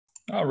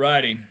All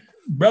righty.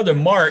 Brother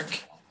Mark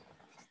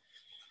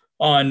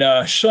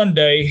on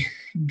Sunday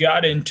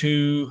got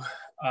into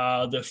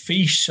the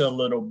feasts a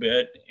little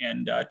bit,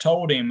 and I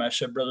told him, I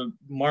said, Brother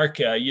Mark,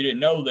 you didn't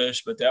know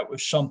this, but that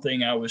was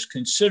something I was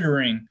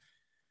considering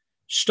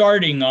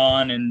starting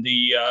on in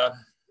the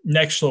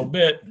next little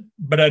bit,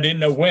 but I didn't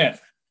know when.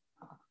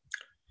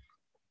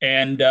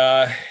 And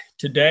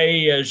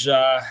today, as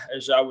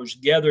I was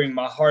gathering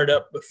my heart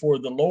up before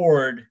the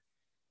Lord,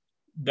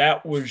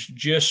 that was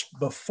just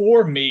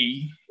before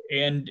me,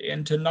 and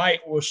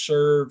tonight will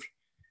serve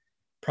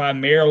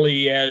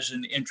primarily as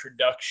an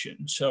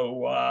introduction.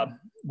 So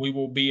we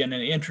will be in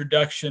an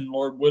introduction,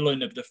 Lord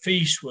willing, of the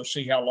feast. We'll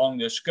see how long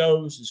this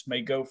goes. This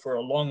may go for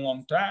a long,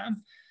 long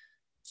time,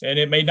 and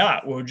it may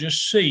not. We'll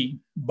just see.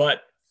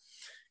 But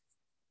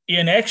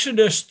in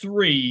Exodus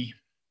 3,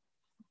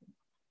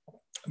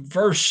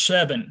 verse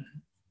 7,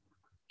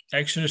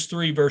 Exodus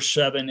 3, verse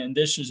 7, and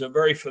this is a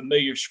very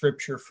familiar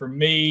scripture for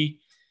me.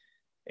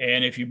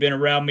 And if you've been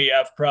around me,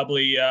 I've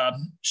probably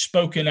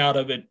spoken out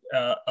of it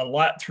a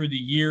lot through the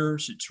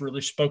years. It's really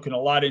spoken a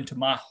lot into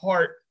my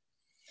heart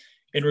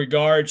in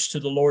regards to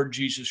the Lord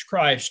Jesus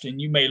Christ.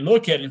 And you may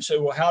look at it and say,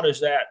 well, how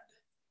does that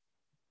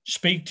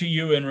speak to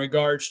you in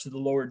regards to the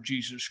Lord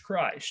Jesus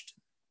Christ?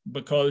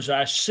 Because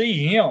I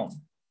see him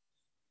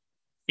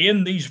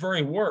in these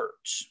very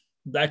words.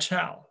 That's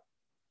how.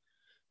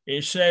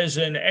 It says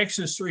in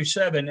Exodus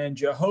 3:7, and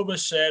Jehovah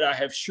said, I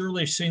have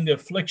surely seen the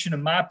affliction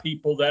of my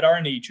people that are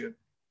in Egypt,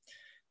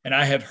 and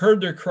I have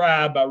heard their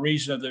cry by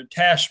reason of their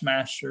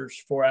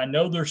taskmasters, for I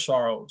know their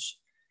sorrows.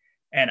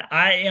 And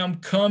I am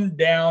come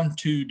down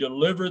to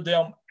deliver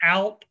them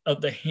out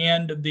of the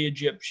hand of the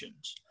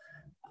Egyptians.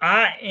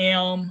 I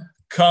am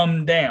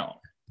come down.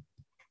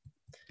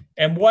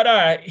 And what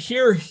I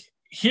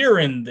hear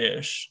in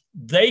this,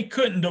 they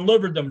couldn't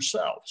deliver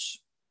themselves.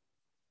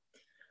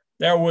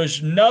 There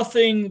was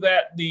nothing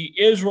that the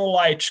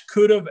Israelites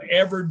could have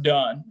ever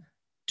done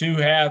to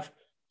have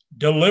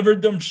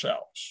delivered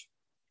themselves.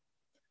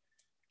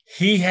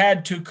 He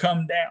had to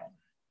come down.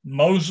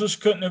 Moses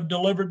couldn't have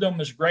delivered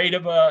them, as great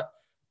of a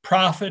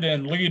prophet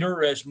and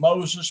leader as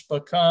Moses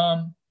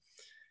become.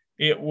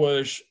 It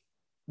was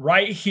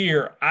right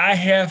here. I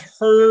have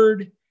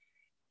heard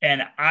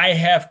and I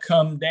have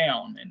come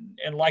down.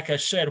 And like I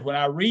said, when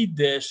I read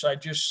this, I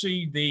just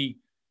see the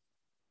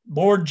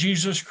Lord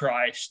Jesus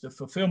Christ, the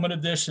fulfillment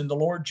of this in the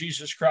Lord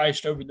Jesus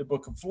Christ over the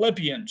book of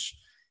Philippians.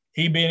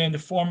 He being in the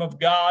form of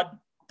God,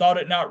 thought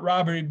it not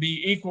robbery to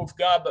be equal with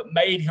God, but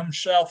made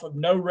himself of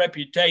no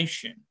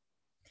reputation,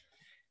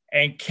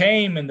 and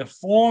came in the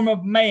form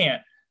of man,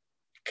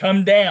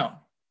 come down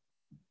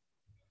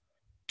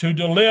to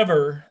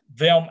deliver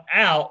them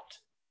out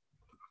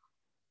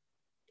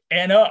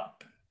and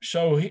up.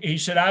 So he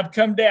said, I've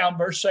come down,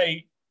 verse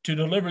 8, to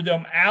deliver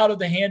them out of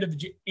the hand of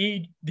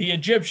the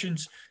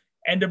Egyptians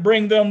and to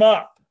bring them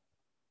up.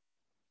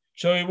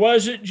 So he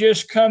wasn't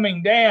just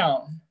coming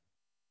down.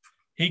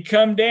 He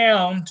come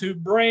down to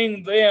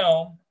bring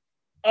them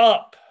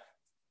up.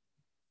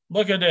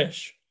 Look at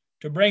this.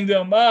 To bring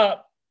them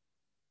up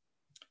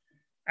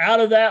out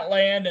of that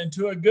land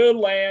into a good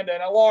land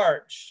and a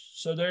large.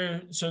 So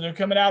they're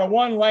coming out of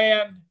one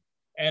land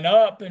and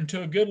up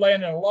into a good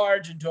land and a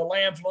large, into a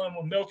land flowing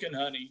with milk and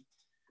honey,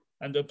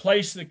 and the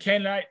place of the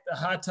Canaanite, the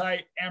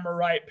Hittite,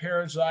 Amorite,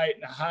 Perizzite,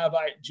 and the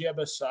Hivite,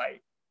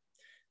 Jebusite.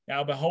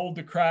 Now behold,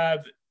 the cry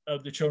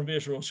of the children of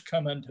Israel is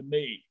come unto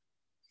me.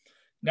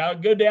 Now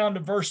go down to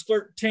verse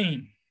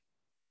 13.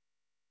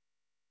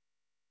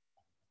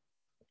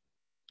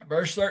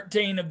 Verse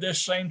 13 of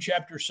this same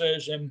chapter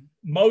says, and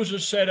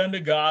Moses said unto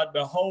God,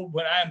 behold,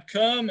 when I am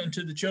come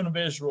into the children of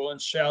Israel,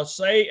 and shall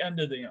say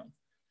unto them,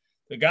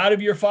 the God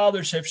of your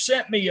fathers have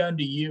sent me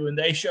unto you, and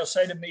they shall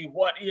say to me,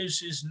 what is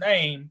his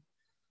name?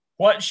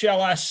 What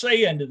shall I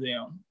say unto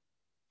them?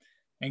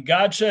 And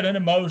God said unto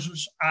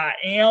Moses, I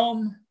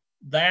am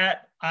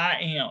that I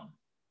am.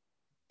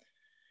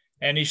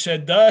 And he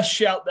said, thus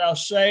shalt thou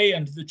say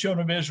unto the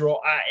children of Israel,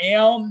 I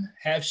am,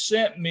 have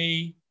sent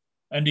me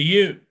unto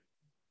you.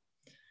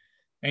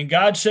 And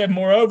God said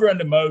moreover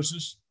unto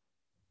Moses,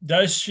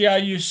 thus shall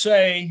you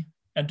say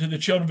unto the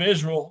children of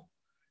Israel,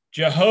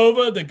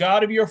 Jehovah, the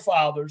God of your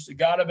fathers, the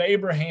God of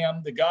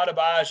Abraham, the God of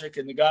Isaac,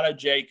 and the God of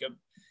Jacob,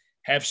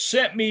 have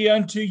sent me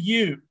unto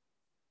you.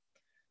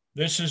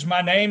 This is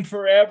my name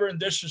forever, and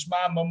this is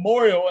my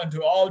memorial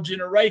unto all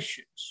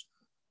generations.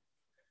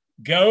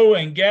 Go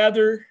and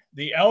gather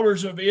the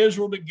elders of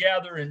Israel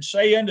together, and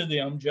say unto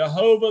them,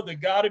 Jehovah, the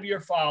God of your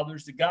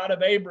fathers, the God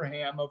of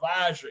Abraham, of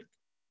Isaac,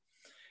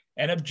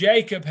 and of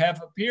Jacob,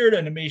 hath appeared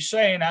unto me,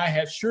 saying, I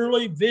have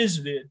surely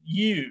visited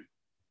you,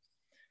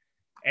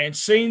 and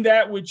seen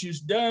that which is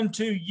done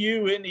to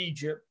you in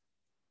Egypt,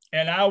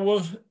 and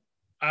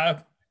I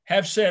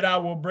have said, I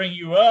will bring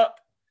you up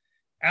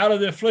out of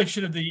the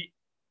affliction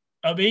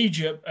of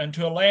Egypt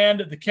unto a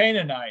land of the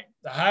Canaanite,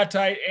 the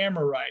Hittite,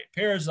 Amorite,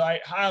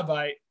 Perizzite,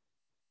 Hivite,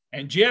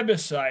 and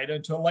Jebusite,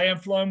 unto a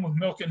land flowing with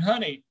milk and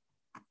honey.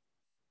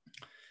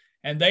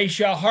 And they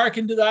shall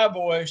hearken to thy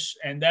voice,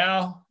 and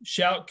thou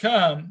shalt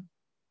come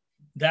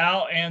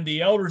thou and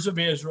the elders of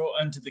Israel,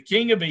 unto the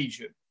king of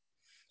Egypt.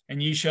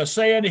 And ye shall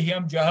say unto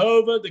him,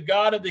 Jehovah, the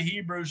God of the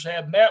Hebrews,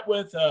 have met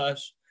with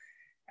us.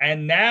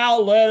 And now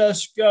let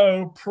us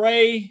go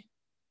pray.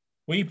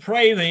 We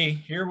pray thee,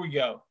 here we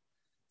go,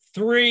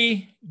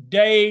 3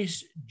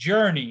 days'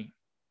 journey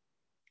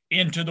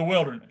into the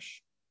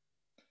wilderness,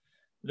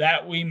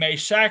 that we may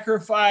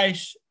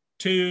sacrifice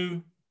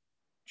to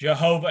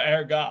Jehovah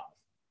our God.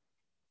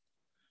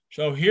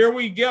 So here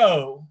we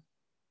go,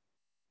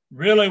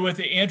 really with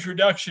the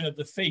introduction of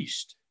the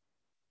feast.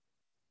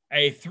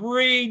 A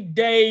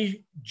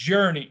 3-day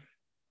journey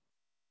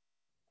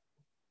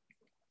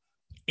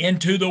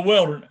into the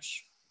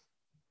wilderness.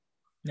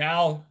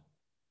 Now,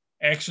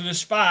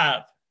 Exodus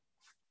 5.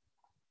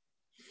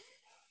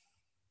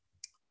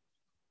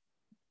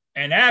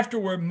 And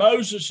afterward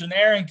Moses and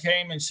Aaron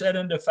came and said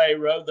unto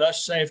Pharaoh,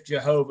 Thus saith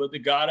Jehovah, the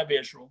God of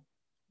Israel,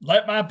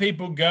 Let my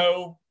people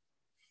go,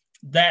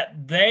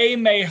 that they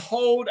may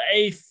hold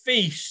a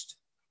feast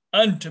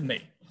unto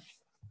me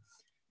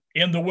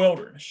in the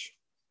wilderness.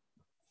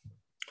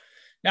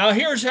 Now,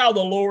 here's how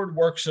the Lord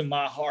works in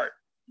my heart.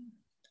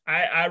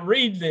 I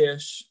read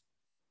this,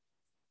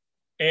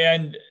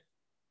 and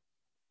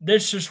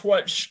this is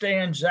what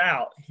stands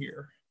out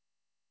here.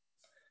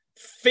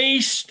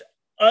 Feast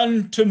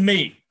unto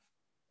me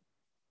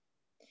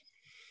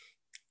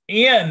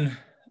in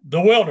the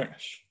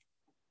wilderness.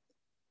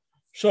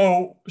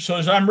 So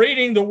as I'm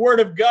reading the Word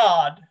of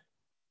God,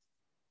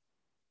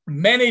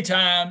 many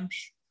times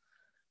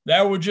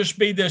there will just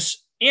be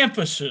this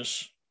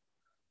emphasis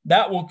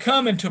that will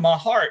come into my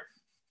heart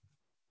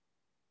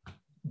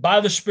by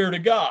the Spirit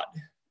of God.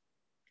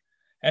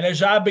 And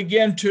as I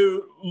begin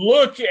to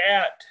look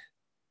at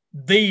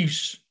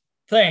these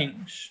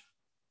things,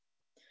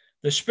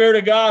 the Spirit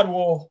of God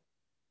will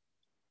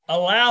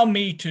allow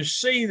me to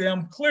see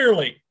them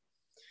clearly.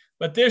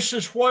 But this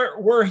is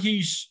where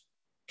He's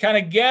kind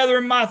of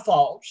gathering my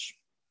thoughts.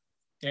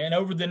 And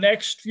over the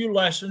next few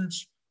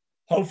lessons,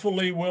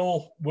 hopefully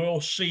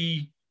we'll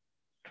see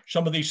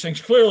some of these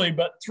things clearly.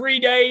 But 3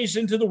 days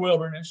into the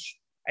wilderness,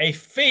 a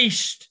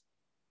feast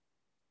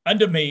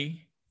unto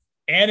me,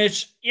 and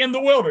it's in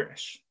the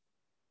wilderness.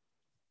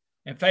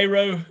 And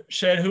Pharaoh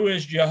said, Who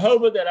is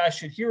Jehovah, that I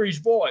should hear his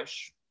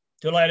voice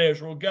to let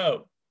Israel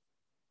go?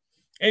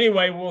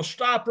 Anyway, we'll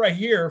stop right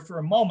here for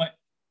a moment.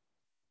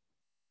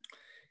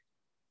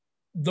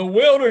 The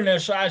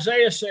wilderness,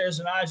 Isaiah says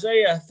in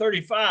Isaiah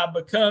 35,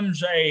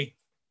 becomes a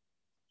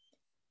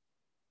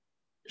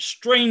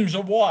streams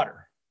of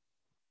water.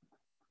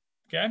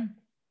 Okay?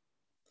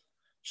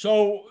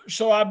 So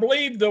I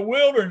believe the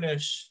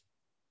wilderness,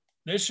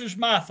 this is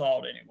my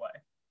thought anyway,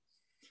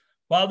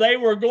 while they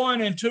were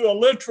going into a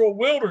literal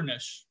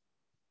wilderness,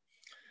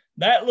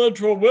 that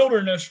literal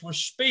wilderness was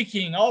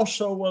speaking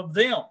also of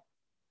them.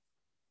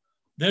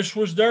 This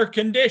was their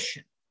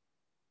condition.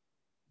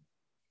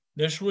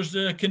 This was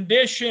the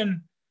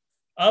condition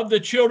of the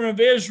children of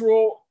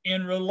Israel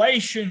in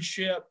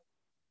relationship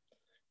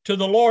to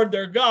the Lord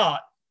their God.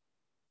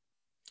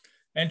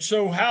 And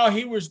so how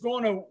He was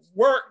going to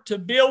work to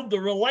build the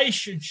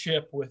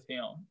relationship with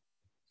Him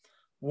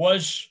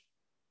was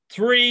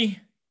 3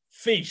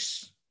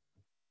 feasts.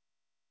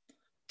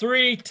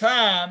 3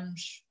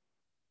 times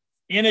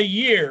in a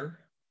year,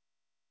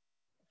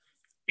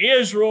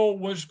 Israel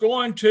was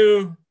going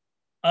to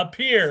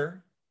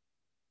appear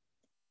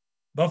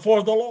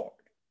before the Lord.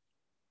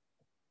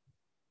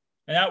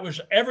 And that was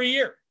every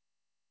year.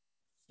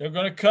 They're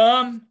going to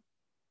come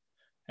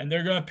and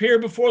they're going to appear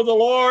before the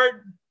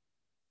Lord.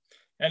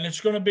 And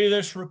it's going to be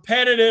this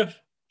repetitive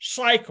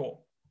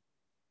cycle.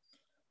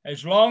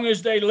 As long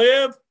as they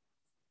live,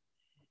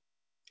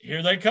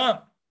 here they come.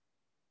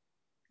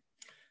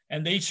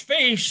 And these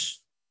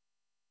feasts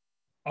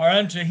are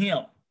unto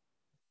Him.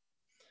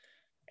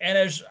 And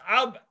as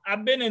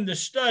I've been in the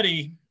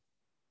study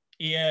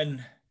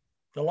in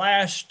the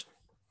last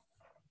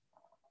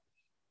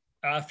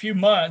few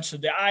months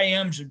of the I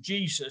Ams of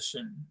Jesus,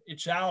 and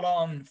it's out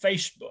on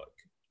Facebook.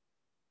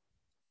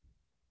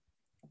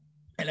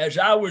 And as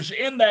I was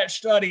in that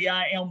study,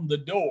 I am the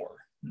door.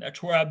 And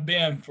that's where I've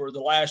been for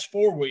the last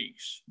 4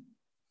 weeks.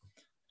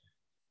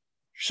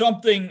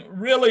 Something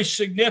really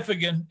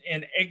significant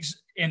in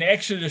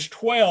Exodus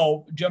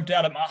 12 jumped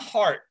out at my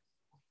heart.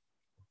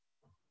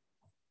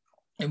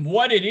 And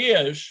what it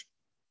is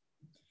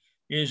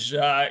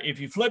if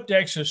you flip to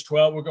Exodus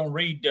 12, we're going to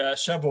read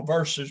several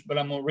verses, but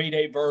I'm going to read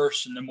a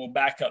verse and then we'll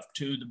back up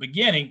to the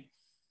beginning.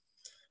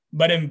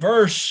 But in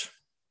verse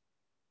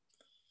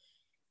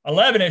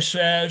 11, it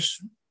says,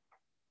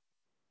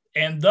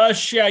 And thus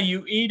shall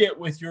you eat it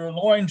with your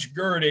loins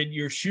girded,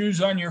 your shoes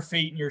on your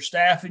feet, and your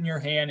staff in your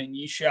hand, and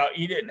ye shall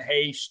eat it in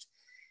haste.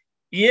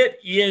 It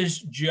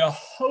is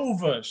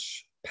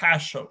Jehovah's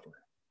Passover.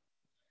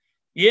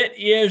 It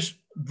is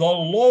the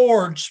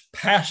Lord's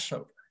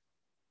Passover.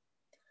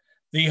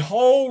 The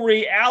whole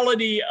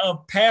reality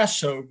of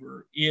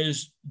Passover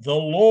is the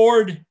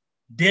Lord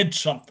did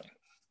something.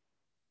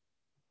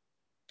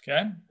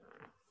 Okay?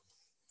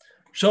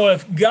 So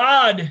if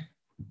God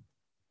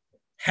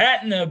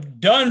hadn't have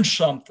done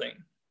something,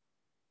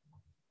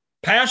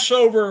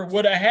 Passover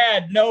would have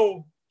had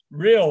no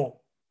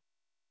real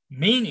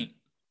meaning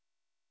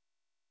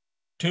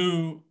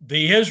to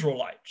the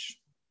Israelites.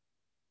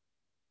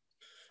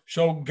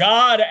 So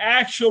God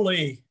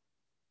actually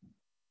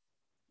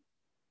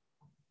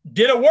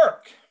did a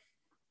work.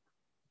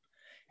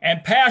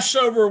 And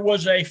Passover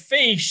was a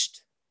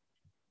feast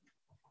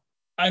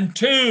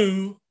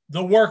unto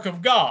the work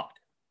of God.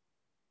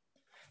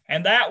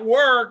 And that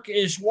work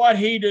is what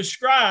he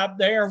described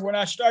there when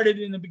I started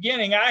in the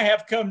beginning. I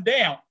have come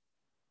down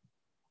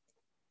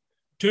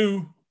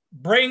to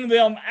bring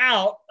them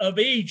out of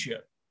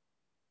Egypt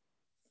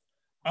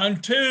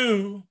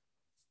unto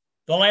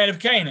the land of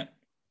Canaan.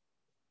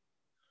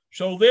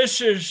 So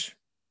this is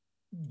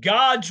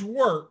God's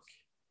work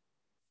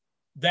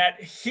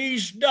that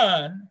he's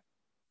done,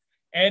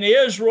 and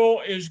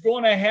Israel is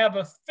going to have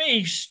a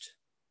feast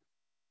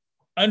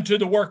unto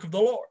the work of the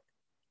Lord.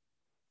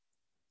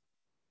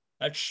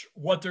 That's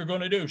what they're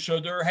going to do. So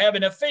they're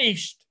having a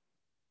feast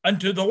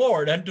unto the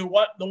Lord, unto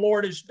what the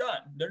Lord has done.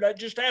 They're not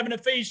just having a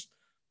feast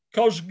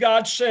because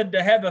God said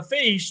to have a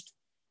feast,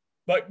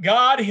 but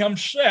God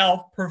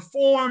himself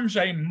performs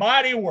a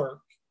mighty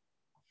work,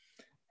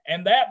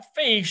 and that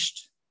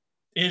feast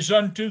is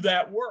unto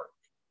that work.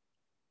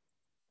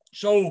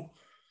 So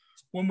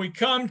when we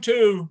come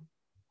to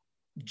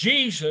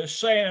Jesus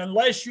saying,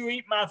 unless you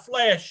eat my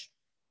flesh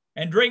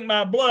and drink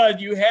my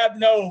blood, you have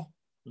no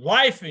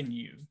life in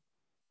you,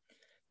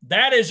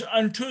 that is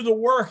unto the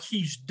work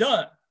he's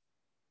done.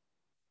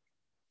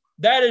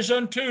 That is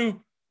unto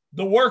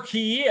the work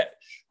he is.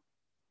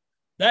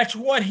 That's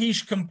what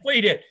he's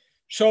completed.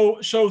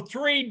 So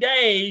 3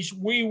 days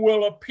we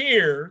will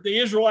appear, the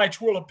Israelites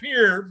will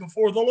appear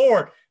before the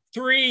Lord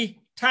 3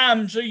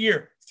 times a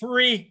year,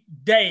 3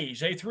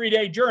 days, a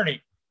 3-day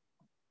journey.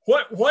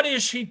 What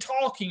is he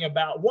talking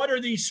about? What are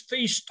these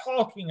feasts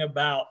talking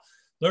about?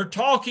 They're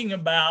talking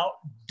about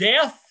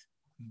death,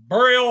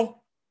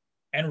 burial,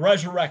 and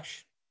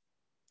resurrection.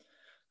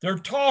 They're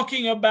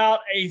talking about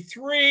a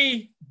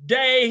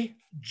 3-day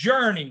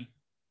journey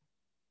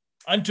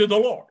unto the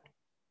Lord.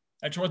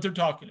 That's what they're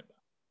talking about.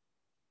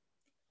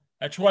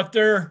 That's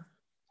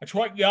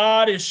what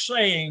God is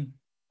saying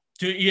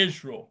to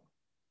Israel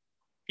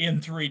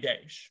in 3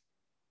 days.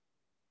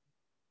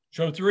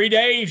 So 3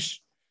 days,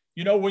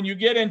 you know, when you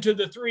get into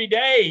the 3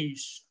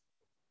 days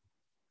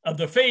of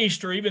the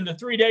feast or even the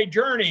 3-day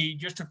journey,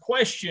 just a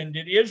question,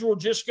 did Israel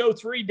just go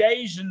 3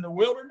 days in the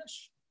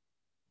wilderness?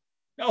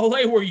 No,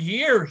 they were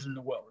years in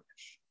the wilderness.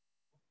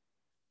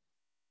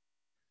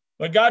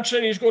 But God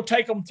said he's going to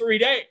take them 3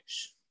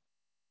 days.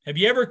 Have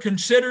you ever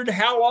considered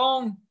how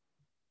long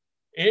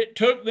it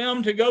took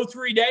them to go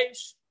 3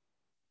 days?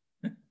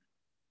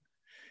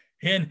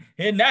 In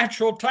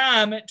natural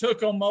time, it took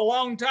them a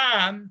long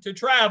time to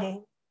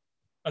travel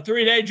a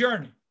 3-day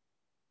journey.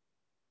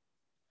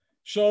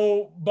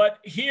 So, but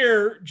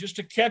here, just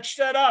to catch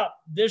that up,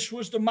 this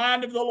was the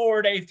mind of the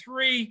Lord, a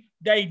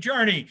 3-day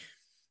journey.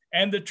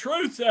 And the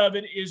truth of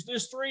it is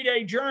this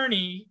 3-day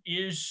journey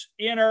is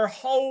in our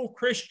whole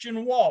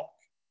Christian walk.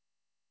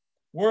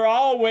 We're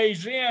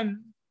always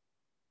in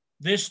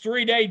this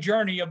 3-day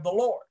journey of the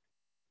Lord.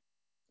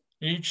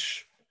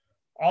 It's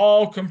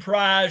all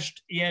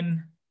comprised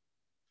in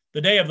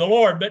the day of the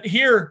Lord. But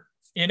here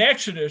in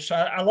Exodus,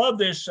 I love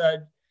this,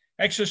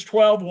 Exodus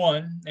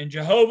 12:1, and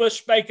Jehovah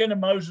spake unto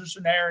Moses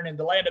and Aaron in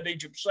the land of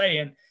Egypt,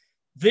 saying,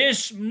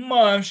 this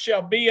month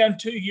shall be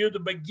unto you the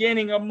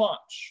beginning of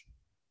months.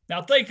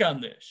 Now think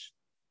on this.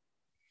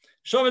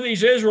 Some of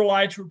these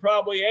Israelites were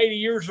probably 80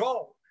 years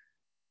old.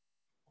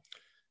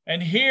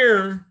 And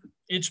here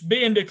it's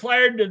being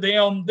declared to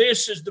them,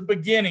 this is the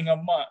beginning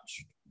of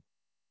months.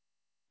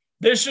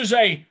 This is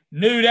a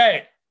new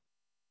day.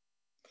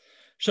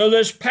 So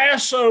this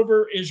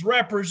Passover is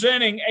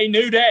representing a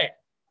new day,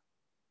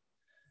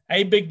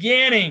 a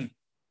beginning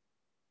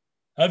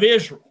of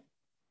Israel,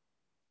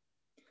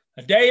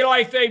 a day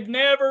like they've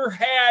never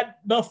had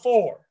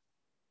before.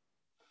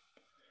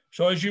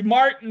 So as you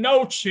mark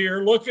notes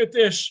here, look at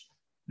this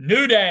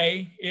new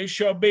day. It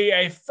shall be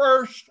a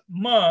first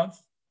month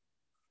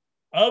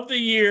of the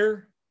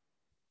year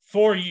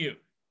for you.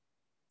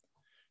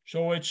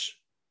 So it's,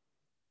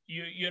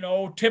 you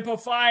know,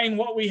 typifying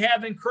what we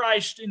have in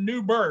Christ in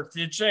new birth.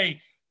 It's a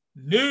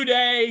new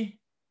day,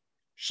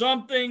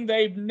 something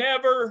they've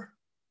never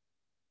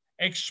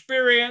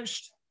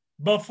experienced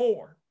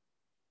before.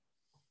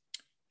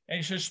 And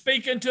he says,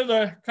 speaking to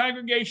the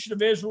congregation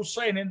of Israel,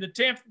 saying, in the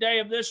 10th day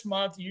of this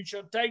month, you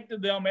shall take to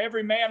them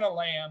every man a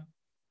lamb,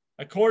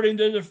 according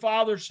to their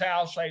father's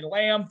house, a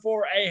lamb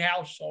for a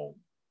household.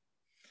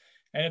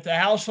 And if the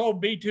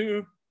household be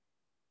too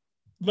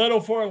little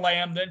for a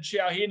lamb, then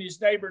shall he and his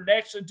neighbor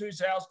next unto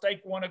his house take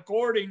one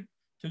according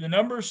to the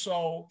number of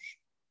souls.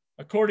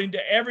 According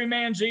to every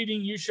man's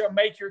eating, you shall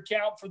make your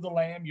count for the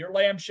lamb. Your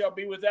lamb shall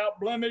be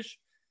without blemish.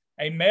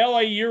 A male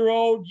a year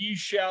old, ye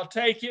shall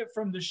take it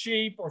from the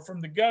sheep or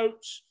from the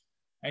goats,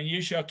 and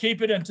you shall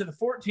keep it unto the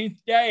 14th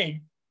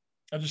day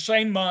of the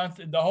same month.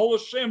 And the whole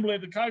assembly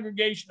of the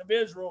congregation of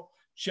Israel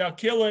shall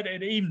kill it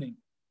at evening.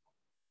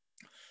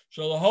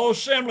 So the whole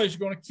assembly is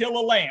going to kill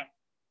a lamb.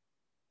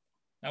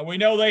 Now we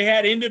know they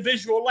had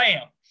individual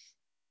lambs,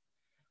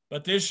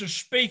 but this is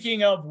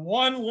speaking of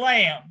one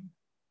lamb,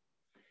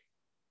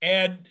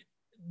 and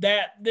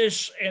then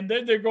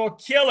they're going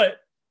to kill it.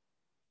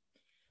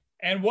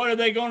 And what are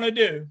they going to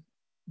do?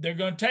 They're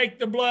going to take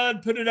the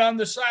blood, put it on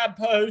the side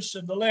posts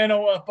of the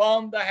lintel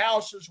upon the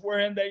houses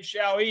wherein they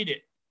shall eat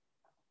it.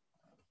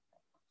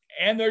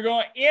 And they're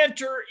going to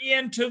enter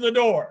into the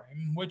door,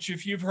 which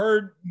if you've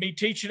heard me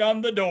teaching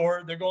on the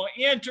door, they're going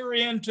to enter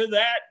into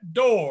that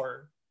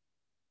door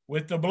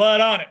with the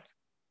blood on it.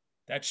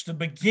 That's the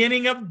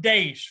beginning of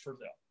days for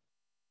them.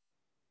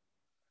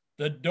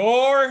 The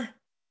door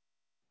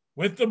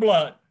with the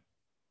blood.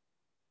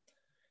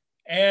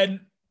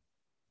 And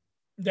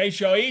they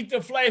shall eat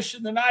the flesh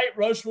in the night,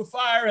 roast with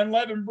fire,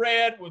 unleavened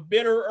bread, with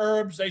bitter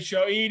herbs. They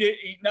shall eat it,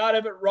 eat not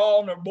of it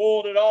raw, nor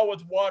boiled at all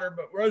with water,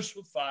 but roast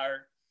with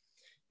fire.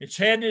 Its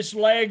head and its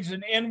legs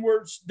and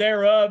inwards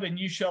thereof, and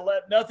you shall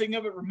let nothing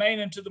of it remain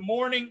unto the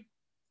morning,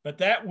 but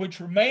that which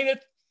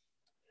remaineth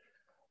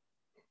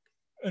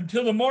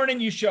until the morning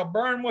you shall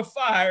burn with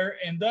fire,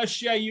 and thus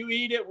shall you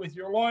eat it with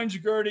your loins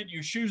girded,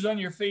 your shoes on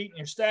your feet, and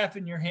your staff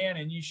in your hand,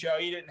 and you shall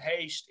eat it in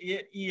haste.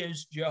 It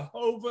is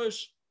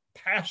Jehovah's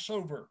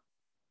Passover.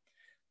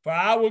 For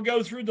I will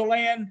go through the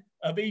land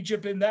of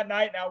Egypt in that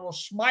night, and I will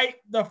smite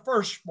the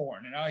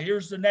firstborn. And now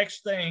here's the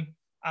next thing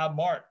I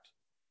marked.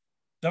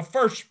 The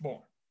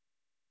firstborn.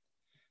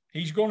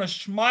 He's going to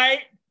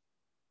smite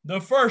the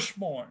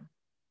firstborn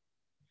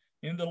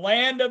in the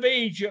land of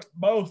Egypt,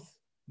 both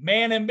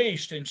man and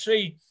beast. And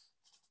see,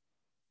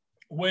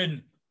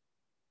 when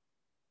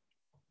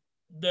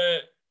the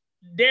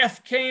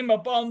death came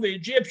upon the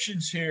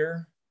Egyptians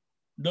here,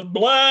 the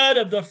blood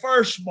of the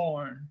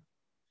firstborn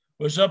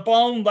was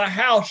upon the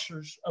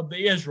houses of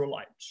the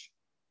Israelites.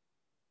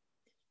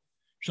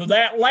 So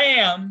that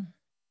lamb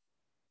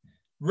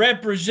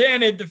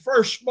represented the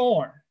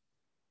firstborn.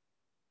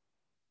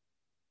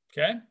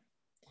 Okay?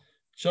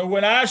 So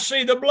when I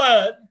see the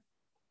blood,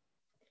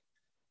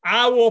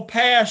 I will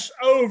pass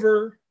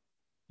over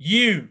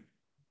you.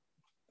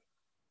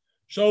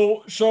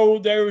 So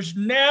there was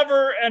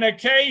never an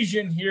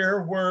occasion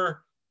here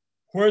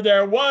where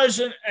there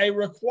wasn't a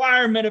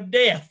requirement of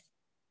death.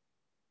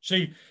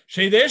 See,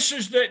 this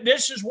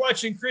is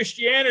what's in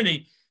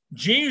Christianity.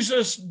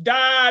 Jesus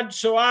died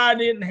so I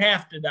didn't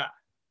have to die.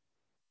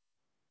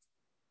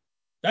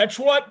 That's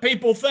what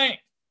people think.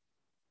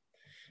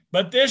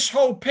 But this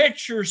whole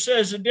picture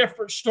says a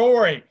different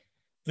story.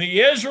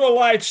 The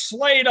Israelites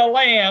slayed a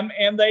lamb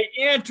and they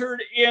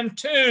entered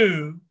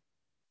into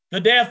the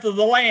death of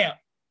the lamb.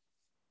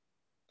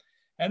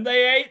 And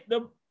they ate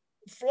the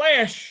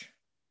flesh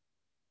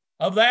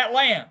of that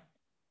lamb.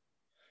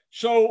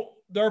 So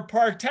they're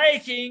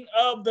partaking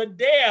of the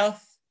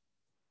death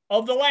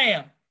of the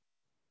lamb.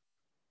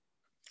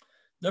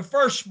 The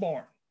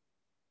firstborn.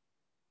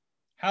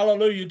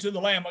 Hallelujah to the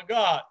Lamb of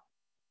God.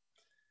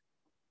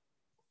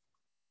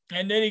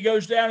 And then he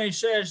goes down and he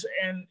says,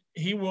 and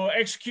he will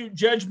execute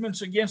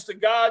judgments against the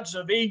gods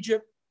of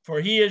Egypt,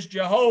 for he is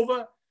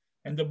Jehovah,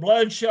 and the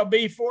blood shall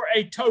be for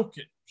a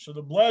token. So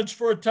the blood's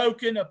for a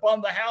token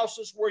upon the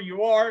houses where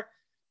you are.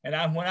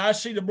 And when I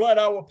see the blood,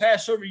 I will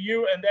pass over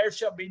you, and there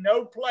shall be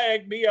no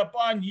plague be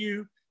upon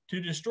you to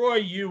destroy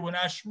you when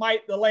I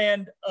smite the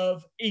land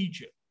of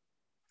Egypt.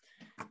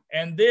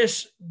 And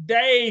this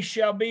day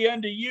shall be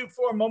unto you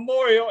for a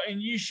memorial,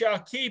 and you shall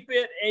keep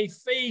it a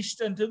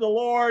feast unto the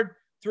Lord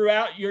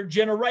throughout your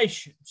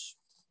generations.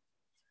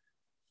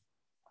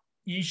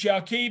 Ye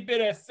shall keep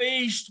it a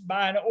feast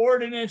by an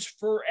ordinance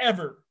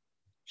forever.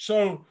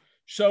 So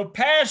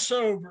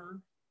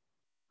Passover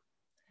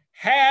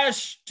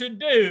has to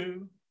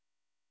do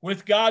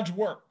with God's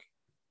work.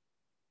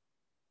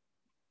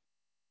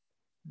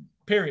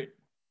 Period.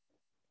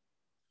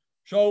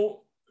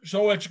 So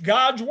it's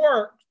God's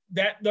work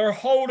that they're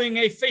holding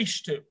a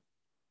feast to.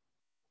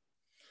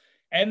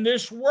 And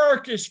this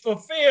work is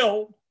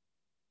fulfilled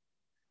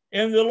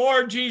in the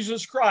Lord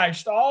Jesus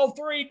Christ. All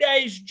 3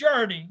 days'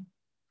 journey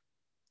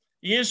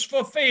is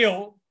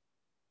fulfilled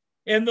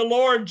in the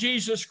Lord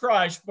Jesus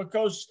Christ,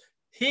 because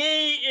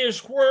he is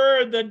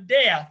where the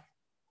death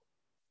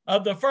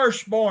of the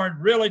firstborn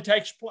really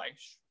takes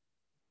place.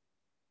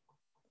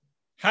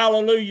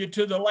 Hallelujah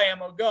to the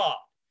Lamb of God.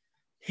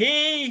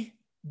 He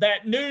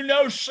that knew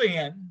no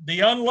sin,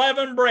 the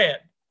unleavened bread,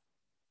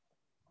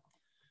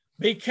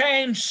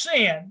 became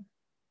sin,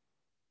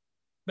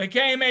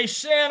 became a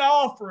sin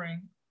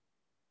offering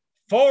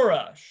for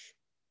us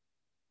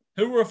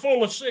who were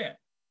full of sin.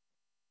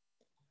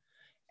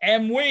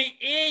 And we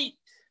eat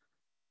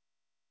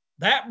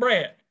that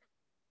bread,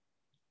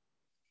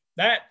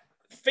 that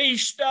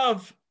feast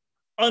of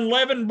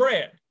unleavened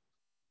bread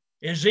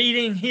is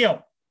eating him.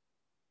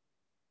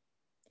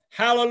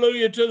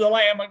 Hallelujah to the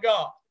Lamb of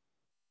God.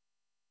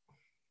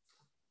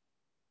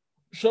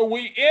 So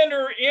we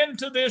enter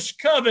into this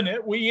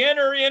covenant, we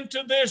enter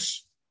into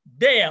this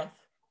death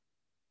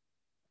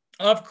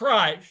of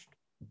Christ,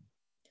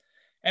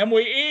 and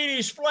we eat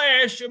his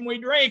flesh and we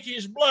drink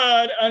his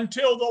blood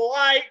until the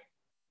light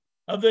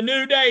of the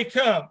new day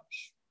comes.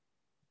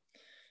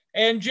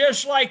 And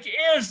just like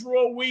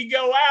Israel, we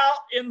go out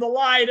in the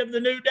light of the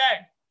new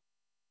day.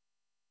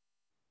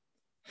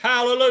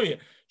 Hallelujah.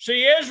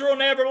 See, Israel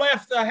never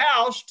left the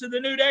house till the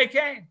new day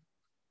came.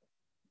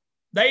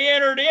 They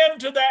entered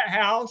into that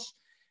house,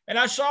 and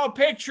I saw a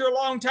picture a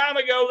long time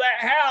ago.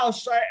 That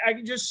house, I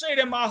can just see it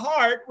in my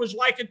heart, was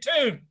like a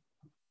tomb.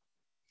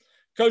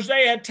 Because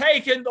they had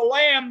taken the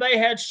lamb they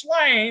had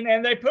slain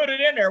and they put it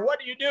in there. What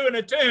do you do in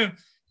a tomb?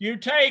 You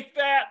take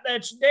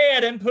that's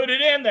dead and put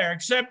it in there,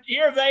 except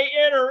here they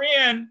enter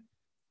in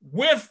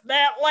with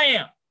that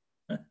lamb,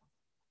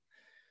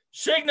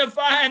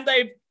 signifying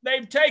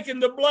they've taken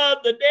the blood,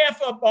 the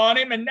death upon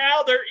him, and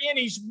now they're in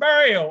his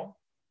burial,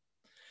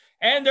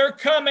 and they're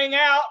coming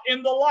out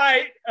in the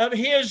light of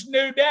his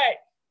new day.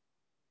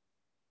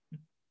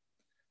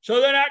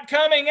 So they're not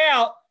coming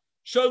out.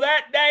 So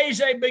that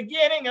day's a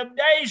beginning of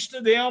days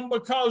to them,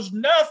 because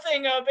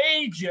nothing of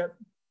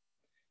Egypt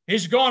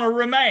is going to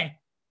remain.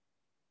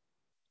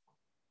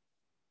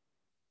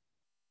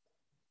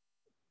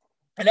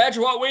 And that's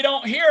what we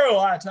don't hear a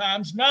lot of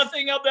times.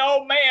 Nothing of the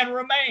old man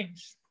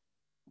remains.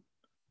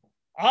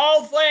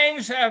 All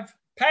things have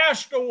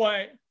passed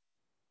away,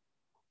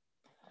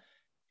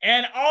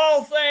 and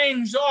all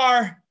things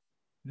are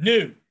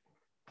new.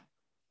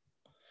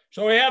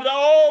 So we have the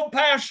old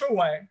pass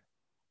away,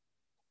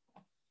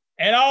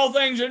 and all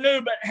things are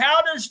new. But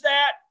how does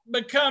that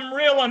become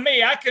real in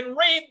me? I can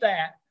read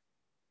that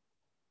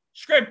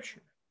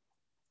scripture,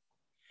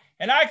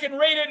 and I can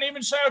read it and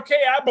even say,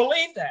 okay, I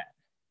believe that.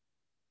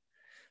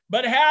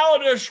 But how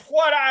does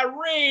what I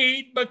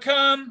read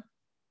become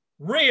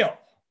real?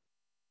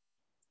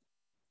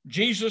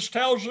 Jesus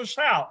tells us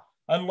how.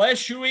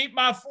 Unless you eat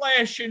my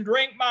flesh and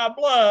drink my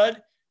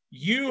blood,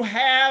 you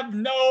have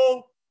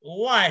no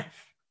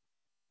life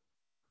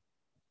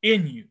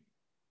in you.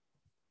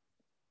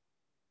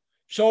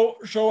 So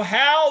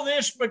how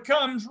this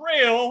becomes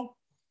real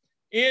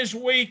is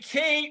we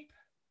keep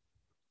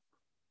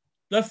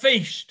the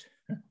feast.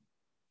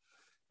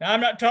 Now,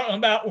 I'm not talking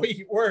about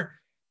we're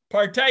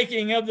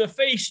partaking of the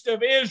feast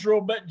of Israel,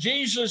 but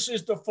Jesus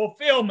is the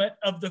fulfillment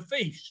of the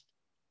feast.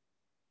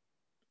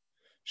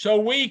 So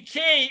we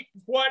keep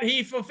what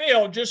he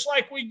fulfilled, just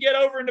like we get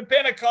over into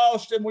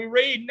Pentecost and we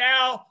read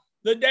now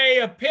the day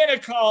of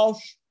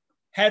Pentecost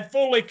had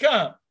fully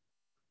come.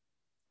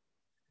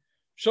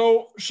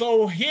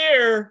 So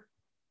here,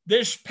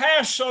 this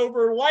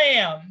Passover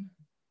lamb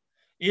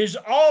is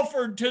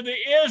offered to the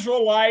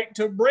Israelite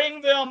to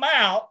bring them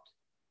out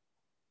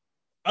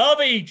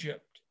of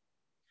Egypt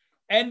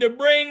and to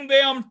bring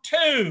them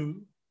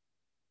to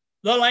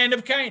the land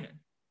of Canaan.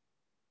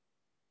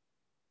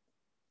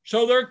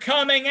 So they're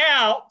coming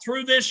out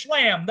through this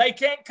lamb. They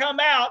can't come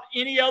out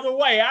any other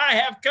way. I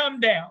have come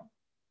down.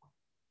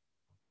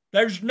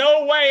 There's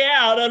no way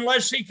out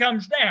unless he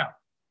comes down.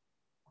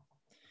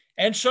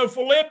 And so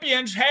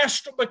Philippians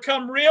has to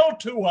become real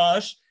to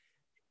us.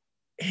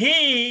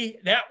 He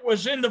that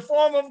was in the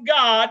form of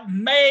God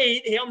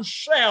made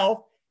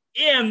himself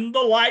in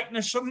the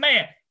likeness of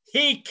man.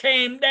 He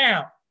came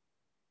down.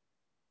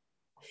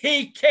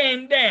 He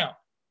came down,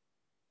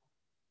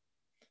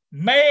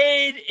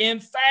 made in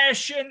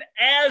fashion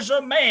as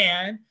a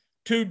man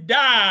to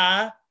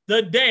die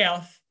the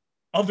death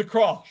of the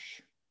cross,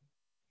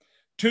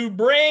 to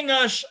bring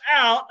us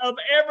out of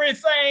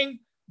everything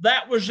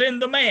that was in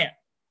the man.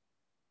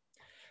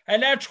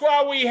 And that's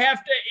why we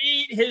have to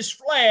eat his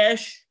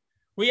flesh.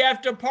 We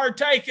have to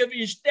partake of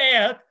his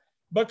death,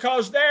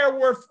 because there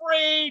we're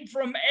freed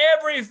from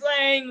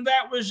everything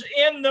that was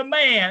in the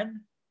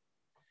man,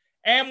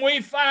 and we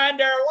find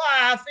our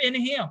life in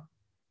him.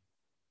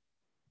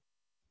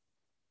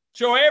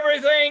 So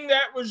everything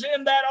that was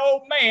in that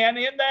old man,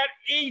 in that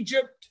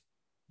Egypt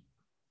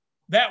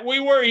that we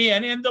were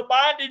in the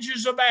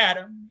bondages of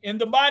Adam, in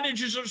the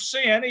bondages of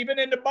sin, even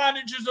in the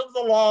bondages of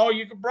the law,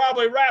 you could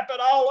probably wrap it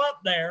all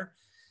up there.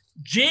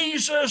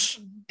 Jesus'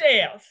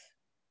 death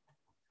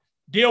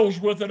deals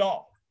with it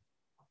all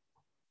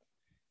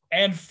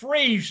and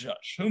frees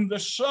us. Whom the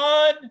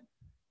Son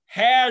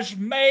has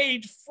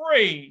made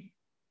free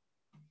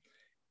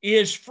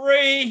is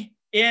free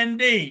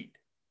indeed.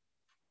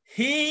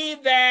 He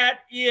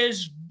that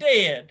is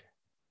dead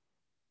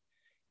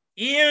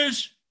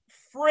is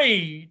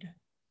freed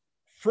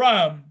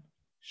from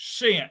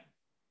sin.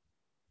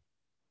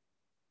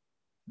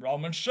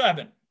 Romans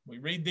 7. We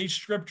read these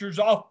scriptures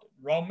often.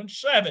 Romans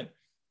 7.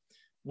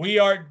 We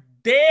are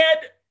dead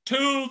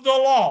to the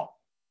law,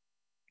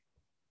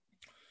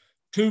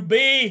 to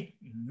be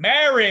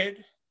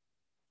married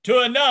to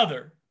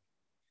another.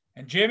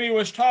 And Jimmy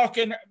was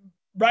talking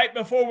right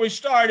before we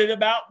started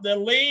about the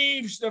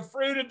leaves, the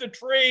fruit of the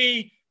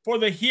tree for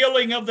the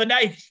healing of the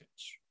nations.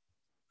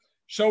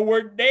 So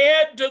we're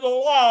dead to the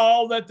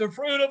law that the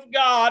fruit of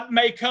God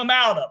may come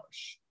out of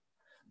us.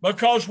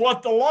 Because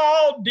what the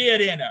law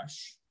did in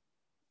us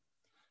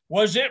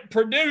was it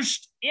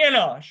produced in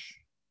us,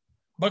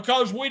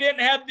 because we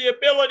didn't have the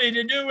ability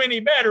to do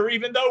any better,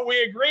 even though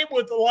we agreed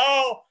with the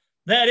law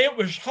that it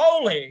was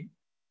holy.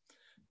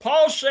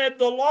 Paul said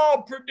the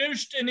law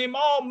produced in him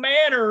all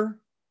manner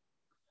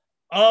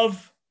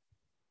of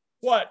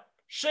what?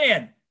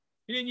 Sin.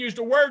 He didn't use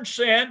the word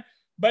sin,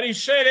 but he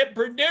said it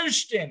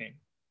produced in him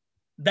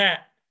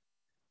that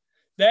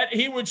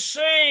he would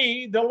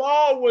see the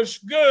law was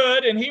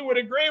good and he would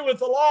agree with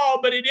the law,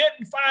 but he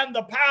didn't find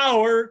the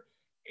power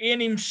in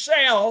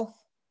himself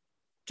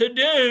to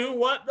do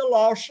what the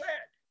law said.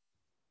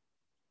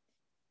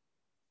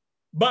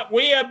 But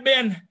we have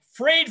been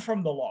freed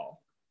from the law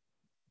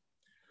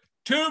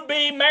to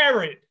be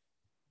married.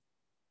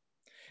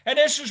 And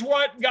this is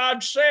what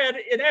God said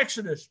in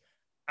Exodus.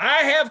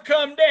 I have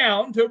come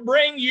down to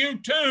bring you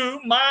to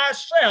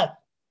myself.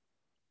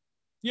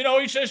 You know,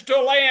 he says to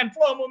a land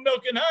flowing with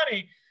milk and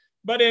honey.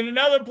 But in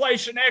another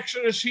place in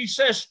Exodus, he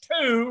says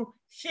to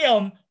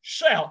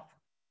himself.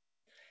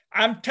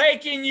 I'm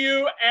taking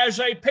you as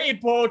a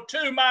people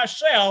to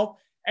myself.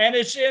 And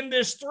it's in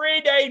this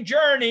 3-day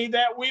journey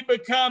that we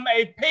become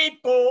a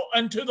people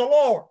unto the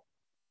Lord.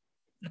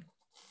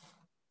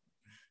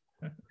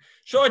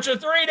 So it's a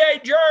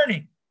 3-day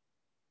journey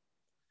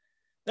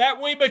that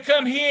we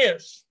become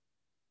his.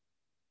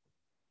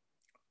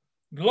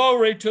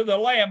 Glory to the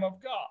Lamb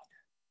of God.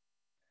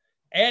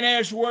 And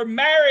as we're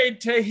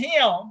married to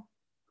him,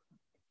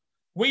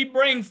 we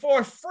bring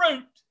forth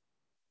fruit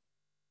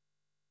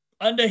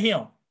unto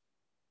him.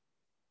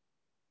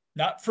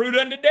 Not fruit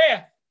unto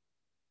death,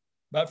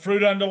 but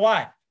fruit unto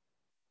life.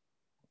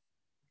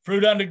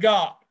 Fruit unto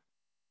God.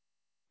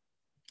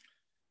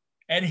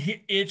 And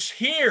it's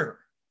here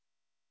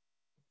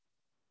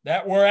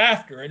that we're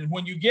after. And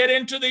when you get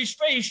into these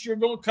feasts, you're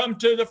going to come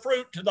to the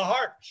fruit, to the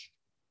hearts.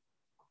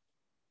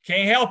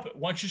 Can't help it.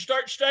 Once you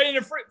start studying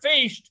the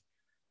feast,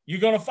 you're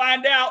going to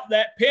find out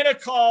that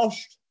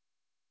Pentecost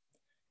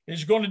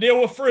is going to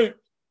deal with fruit.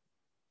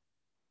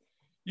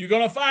 You're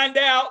going to find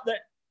out that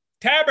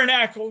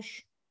Tabernacles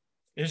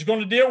is going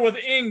to deal with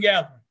the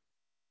ingathering,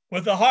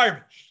 with the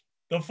harvest,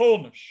 the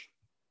fullness.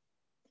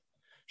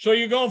 So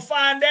you're going to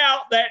find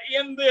out that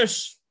in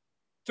this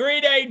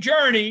 3-day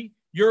journey,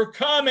 you're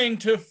coming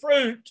to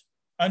fruit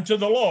unto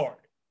the Lord,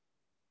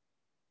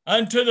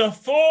 unto the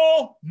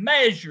full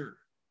measure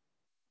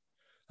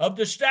of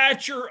the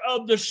stature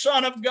of the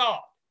Son of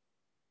God.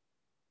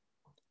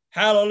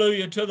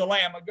 Hallelujah to the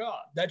Lamb of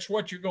God. That's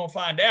what you're going to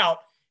find out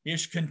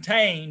is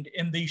contained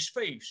in these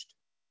feasts.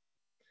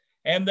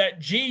 And that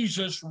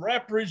Jesus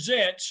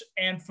represents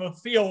and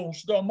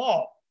fulfills them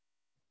all.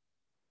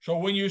 So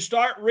when you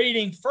start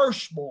reading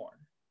firstborn,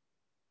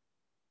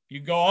 you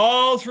go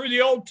all through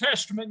the Old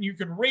Testament, you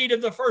can read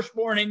of the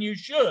firstborn, and you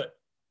should.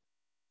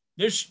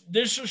 This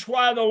is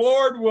why the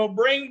Lord will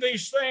bring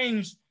these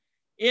things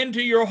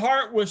into your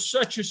heart with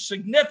such a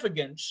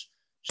significance,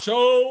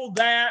 so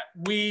that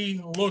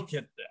we look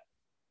at them.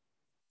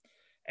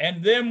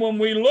 And then when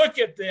we look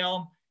at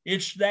them,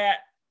 it's that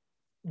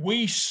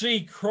we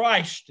see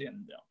Christ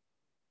in them,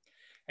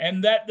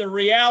 and that the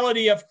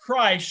reality of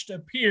Christ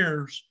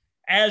appears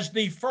as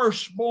the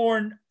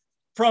firstborn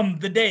from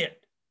the dead.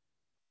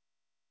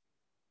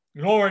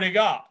 Glory to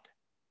God.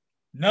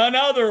 None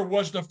other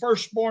was the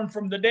firstborn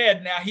from the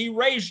dead. Now, he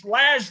raised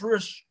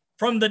Lazarus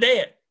from the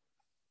dead.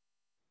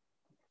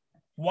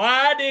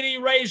 Why did he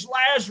raise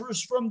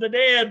Lazarus from the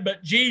dead,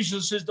 but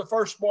Jesus is the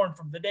firstborn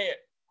from the dead?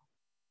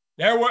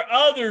 There were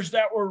others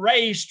that were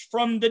raised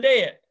from the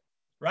dead,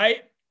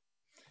 right?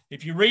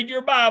 If you read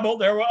your Bible,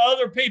 there were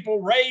other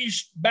people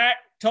raised back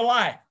to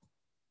life,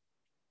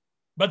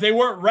 but they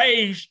weren't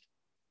raised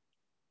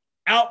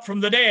out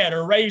from the dead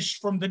or raised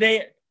from the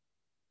dead,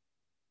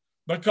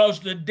 because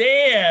the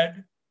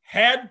dead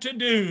had to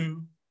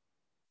do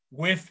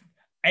with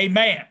a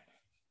man.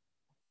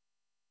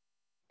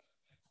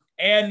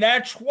 And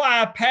that's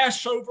why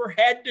Passover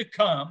had to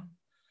come.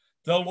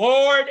 The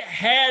Lord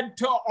had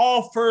to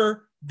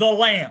offer the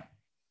lamb.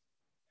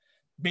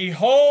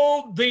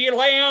 Behold the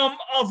Lamb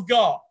of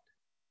God.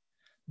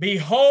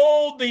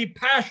 Behold the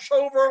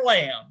Passover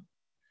lamb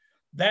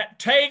that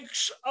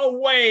takes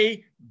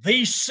away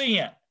the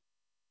sin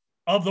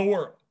of the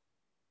world.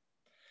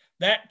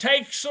 That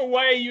takes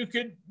away, you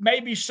could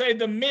maybe say,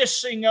 the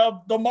missing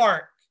of the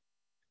mark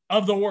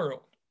of the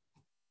world.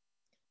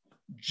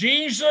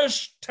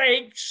 Jesus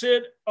takes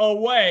it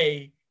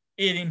away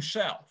in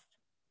himself.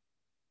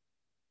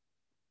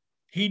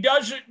 He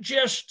doesn't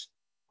just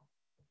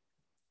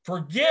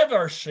forgive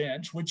our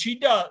sins, which he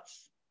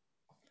does.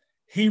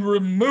 He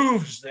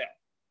removes them.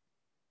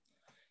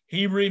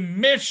 He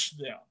remits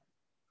them.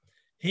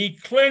 He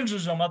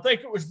cleanses them. I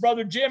think it was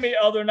Brother Jimmy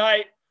the other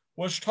night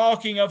was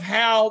talking of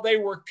how they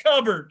were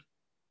covered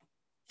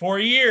for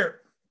a year.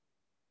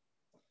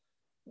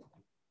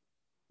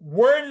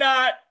 We're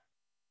not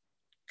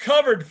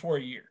covered for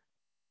a year.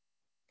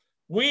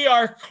 We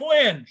are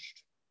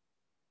cleansed.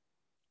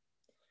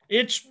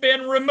 It's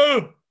been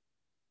removed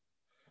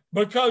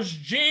because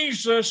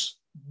Jesus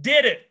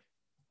did it.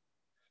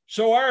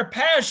 So our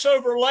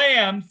Passover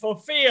lamb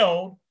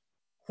fulfilled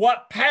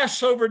what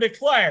Passover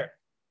declared,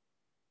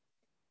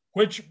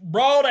 which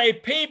brought a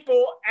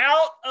people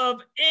out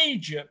of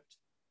Egypt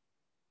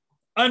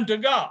unto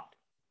God.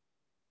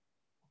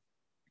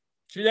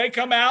 See, they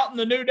come out in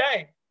the new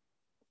day,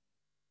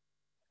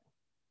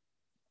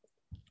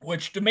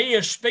 which to me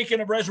is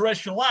speaking of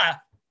resurrection life.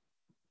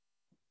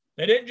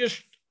 They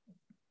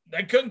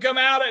couldn't come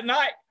out at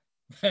night.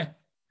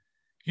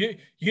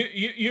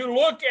 You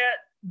look at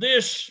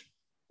this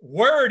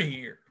word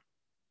here,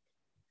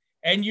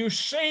 and you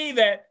see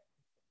that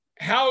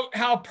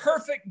how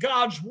perfect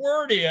God's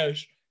word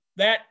is,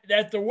 that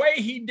the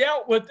way he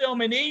dealt with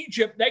them in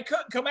Egypt, they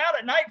couldn't come out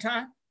at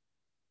nighttime.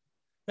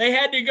 They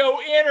had to go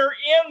enter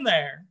in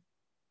there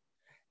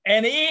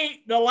and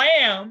eat the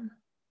lamb,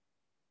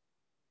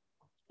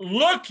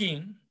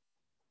 looking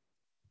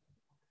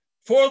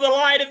for the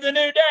light of the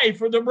new day,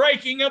 for the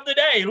breaking of the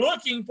day,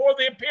 looking for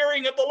the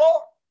appearing of the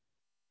Lord.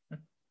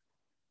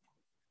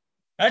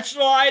 That's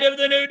the light of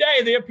the new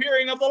day, the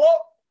appearing of the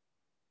Lord.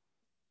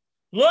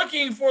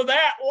 Looking for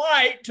that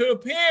light to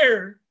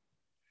appear,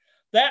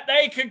 that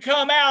they could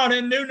come out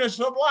in newness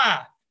of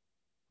life.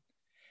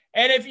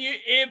 And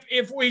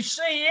if we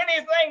see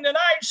anything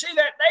tonight, see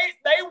that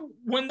they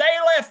when they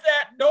left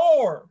that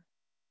door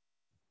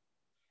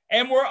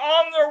and were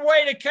on their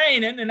way to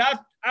Canaan, and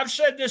I've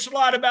said this a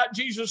lot about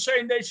Jesus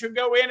saying they should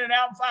go in and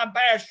out and find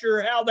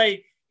pasture, how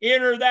they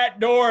enter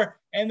that door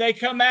and they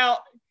come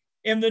out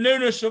in the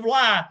newness of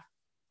life.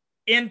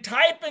 In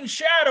type and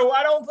shadow,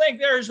 I don't think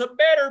there's a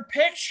better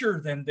picture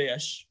than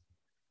this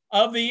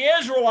of the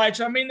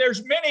Israelites. I mean,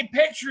 there's many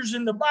pictures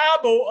in the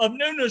Bible of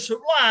newness of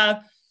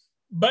life,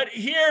 but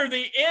here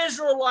the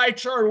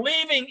Israelites are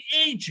leaving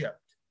Egypt.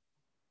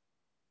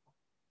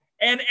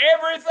 And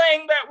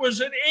everything that was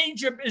in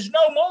Egypt is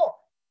no more.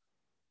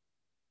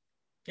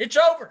 It's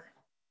over.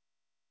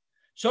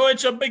 So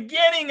it's a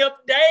beginning of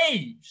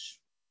days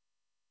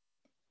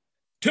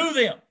to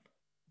them.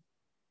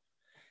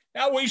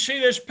 Now we see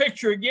this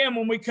picture again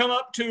when we come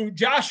up to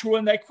Joshua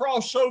and they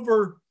cross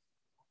over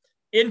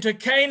into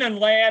Canaan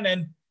land,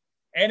 and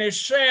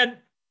it's said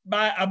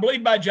by, I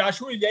believe by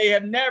Joshua, we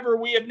have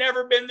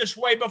never been this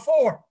way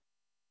before.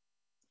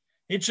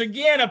 It's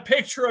again a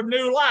picture of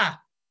new life,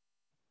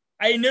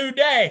 a new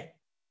day,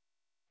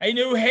 a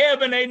new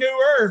heaven, a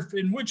new earth,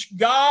 in which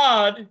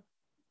God,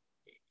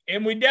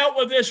 and we dealt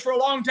with this for a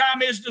long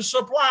time, is the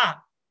supply,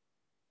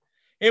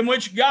 in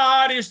which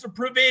God is the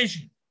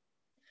provision.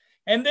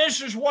 And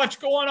this is what's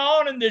going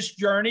on in this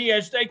journey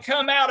as they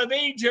come out of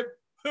Egypt.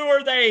 Who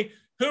are they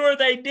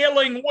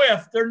dealing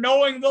with? They're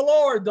knowing the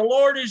Lord. The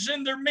Lord is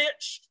in their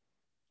midst.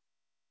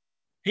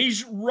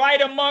 He's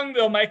right among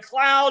them, a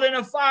cloud and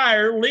a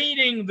fire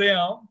leading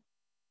them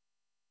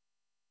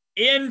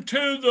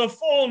into the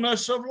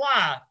fullness of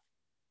life,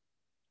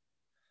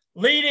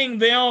 leading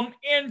them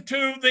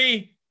into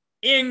the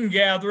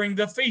ingathering,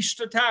 the Feast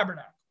of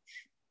Tabernacles.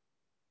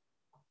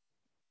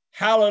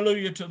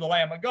 Hallelujah to the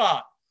Lamb of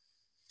God.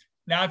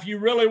 Now, if you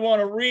really want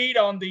to read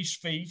on these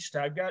feasts,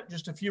 I've got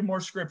just a few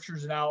more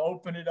scriptures and I'll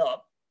open it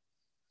up.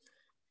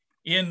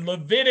 In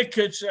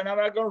Leviticus, and I'm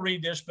not going to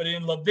read this, but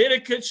in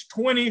Leviticus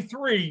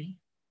 23,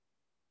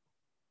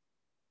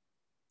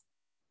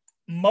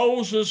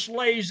 Moses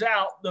lays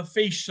out the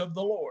feasts of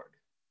the Lord.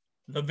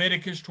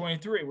 Leviticus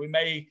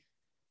 23.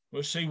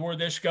 We'll see where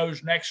this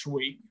goes next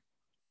week.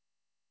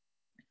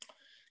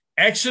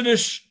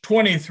 Exodus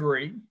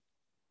 23.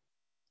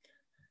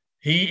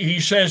 He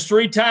says,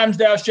 3 times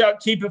thou shalt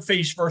keep a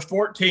feast, verse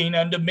 14,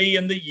 unto me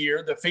in the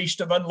year. The feast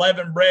of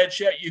unleavened bread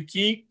shall you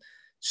keep.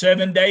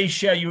 7 days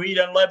shall you eat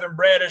unleavened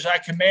bread, as I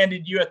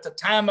commanded you at the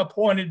time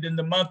appointed in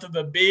the month of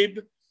Abib.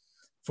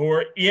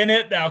 For in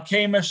it thou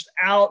camest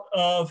out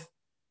of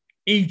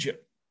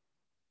Egypt.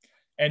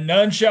 And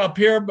none shall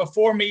appear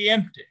before me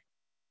empty.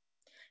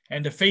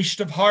 And the feast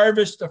of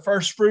harvest, the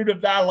first fruit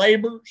of thy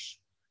labors,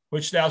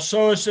 which thou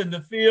sowest in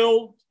the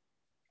field,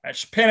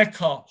 that's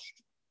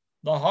Pentecost.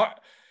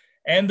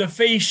 And the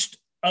feast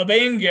of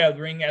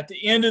ingathering at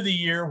the end of the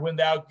year, when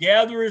thou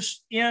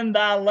gatherest in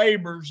thy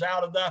labors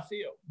out of thy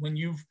field, when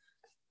you've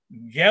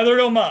gathered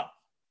them up.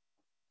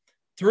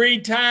 3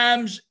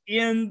 times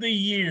in the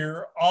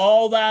year,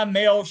 all thy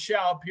males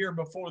shall appear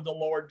before the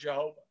Lord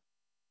Jehovah.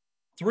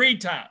 3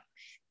 times.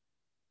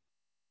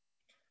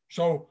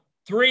 So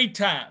 3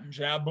 times.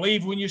 And I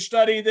believe when you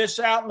study this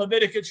out in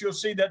Leviticus, you'll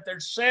see that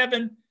there's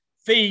 7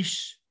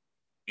 feasts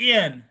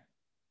in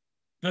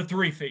the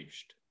 3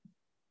 feasts.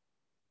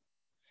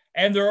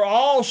 And they're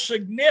all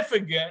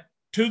significant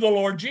to the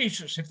Lord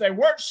Jesus. If they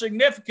weren't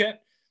significant,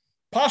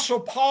 Apostle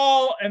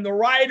Paul and the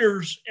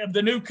writers of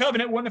the New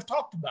Covenant wouldn't have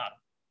talked about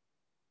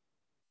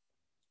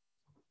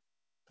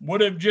them. Would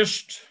have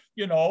just,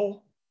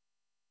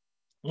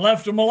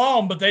 left them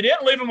alone, but they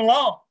didn't leave them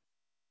alone.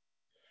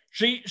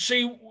 See,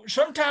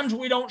 sometimes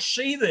we don't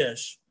see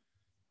this.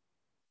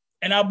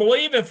 And I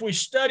believe if we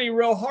study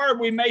real hard,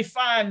 we may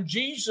find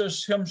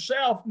Jesus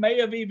himself may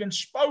have even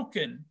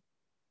spoken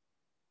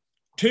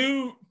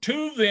to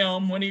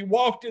them when he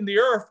walked in the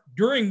earth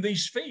during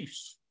these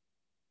feasts.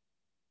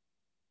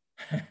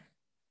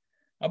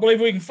 I believe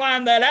we can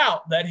find that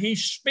out, that he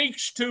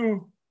speaks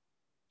to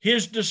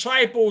his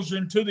disciples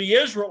and to the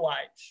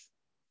Israelites.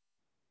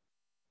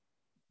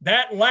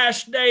 That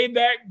last day,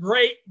 that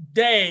great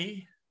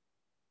day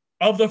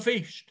of the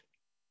feast.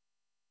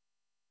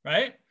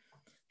 right?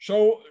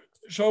 So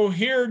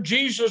here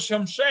Jesus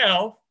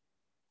himself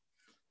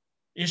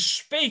is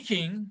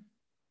speaking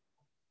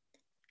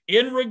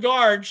in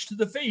regards to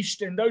the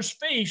feast, and those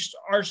feasts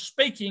are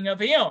speaking of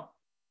him.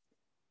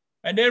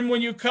 And then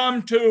when you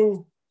come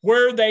to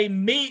where they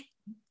meet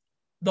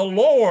the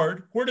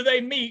Lord, where do they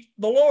meet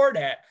the Lord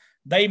at?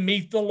 They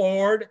meet the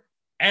Lord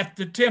at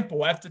the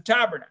temple, at the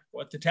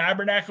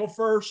tabernacle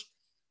first,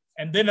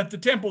 and then at the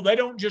temple. They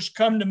don't just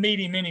come to meet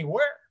him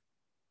anywhere.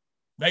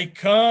 They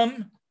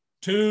come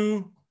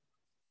to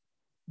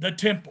the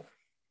temple.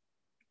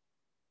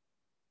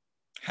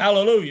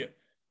 Hallelujah.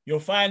 You'll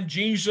find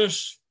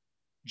Jesus,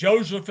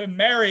 Joseph, and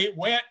Mary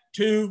went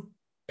to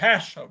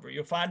Passover.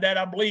 You'll find that,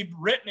 I believe,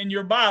 written in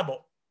your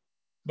Bible,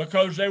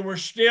 because they were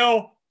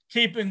still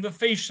keeping the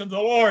feast of the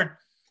Lord,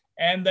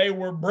 and they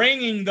were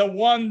bringing the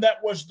one that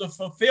was the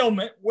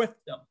fulfillment with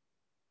them.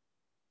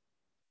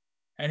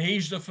 And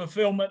he's the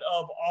fulfillment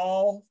of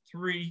all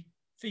three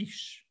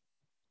feasts.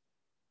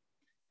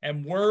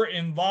 And we're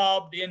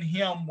involved in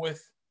him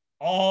with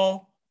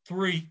all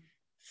three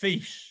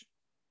feasts,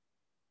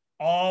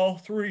 all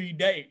 3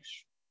 days.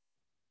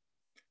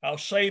 I'll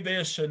say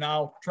this and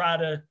I'll try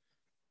to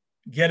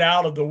get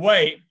out of the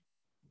way.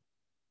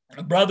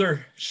 A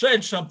brother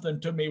said something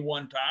to me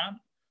one time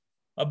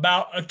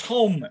about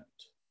atonement,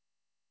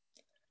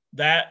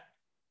 that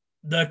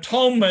the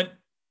atonement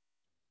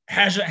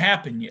hasn't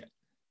happened yet.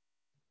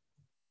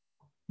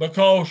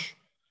 Because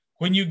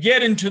when you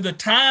get into the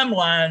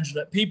timelines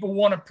that people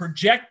want to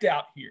project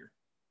out here,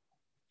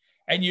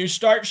 and you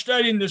start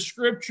studying the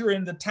scripture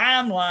in the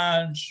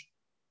timelines,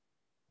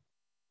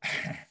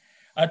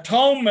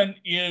 atonement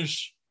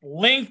is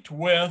linked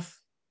with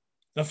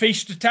the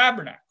Feast of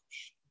Tabernacles.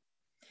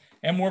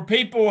 And where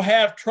people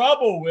have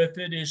trouble with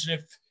it is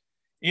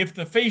if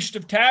the Feast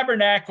of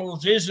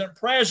Tabernacles isn't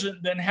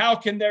present, then how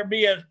can there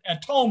be an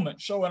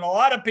atonement? So in a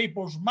lot of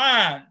people's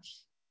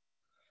minds,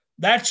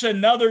 that's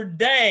another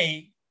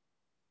day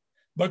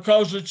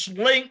because it's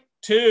linked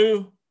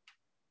to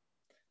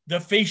the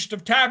Feast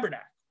of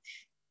Tabernacles.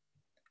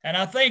 And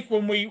I think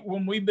when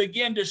we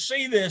begin to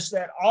see this,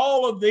 that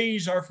all of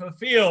these are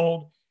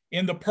fulfilled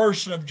in the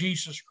person of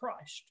Jesus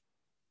Christ.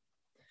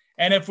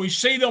 And if we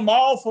see them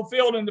all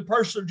fulfilled in the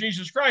person of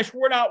Jesus Christ,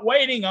 we're not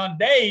waiting on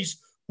days.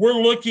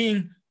 We're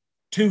looking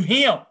to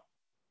him.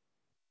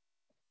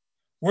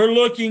 We're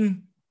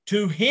looking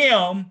to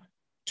him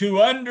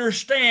to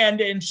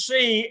understand and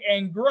see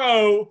and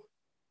grow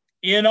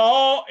in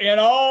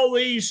all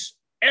these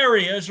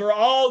areas or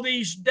all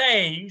these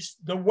days,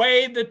 the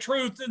way, the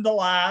truth, and the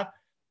life,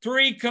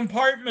 3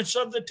 compartments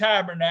of the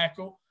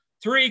tabernacle,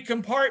 3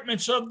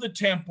 compartments of the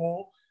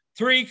temple,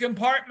 3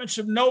 compartments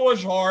of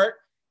Noah's Ark.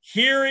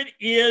 Here it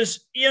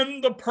is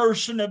in the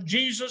person of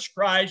Jesus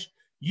Christ.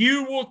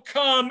 You will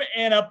come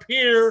and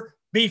appear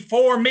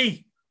before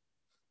me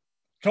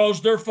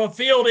because they're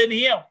fulfilled in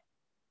him.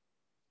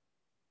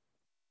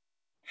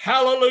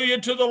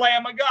 Hallelujah to the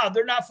Lamb of God.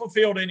 They're not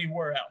fulfilled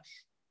anywhere else.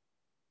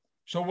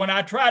 So when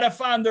I try to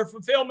find their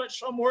fulfillment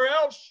somewhere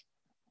else,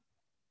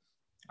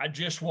 I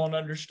just won't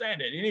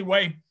understand it.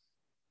 Anyway,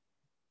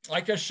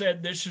 like I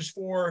said, this is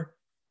for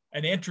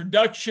an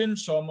introduction.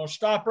 So I'm going to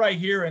stop right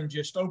here and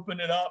just open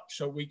it up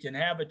so we can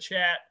have a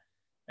chat.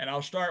 And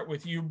I'll start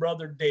with you,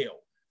 Brother Dale.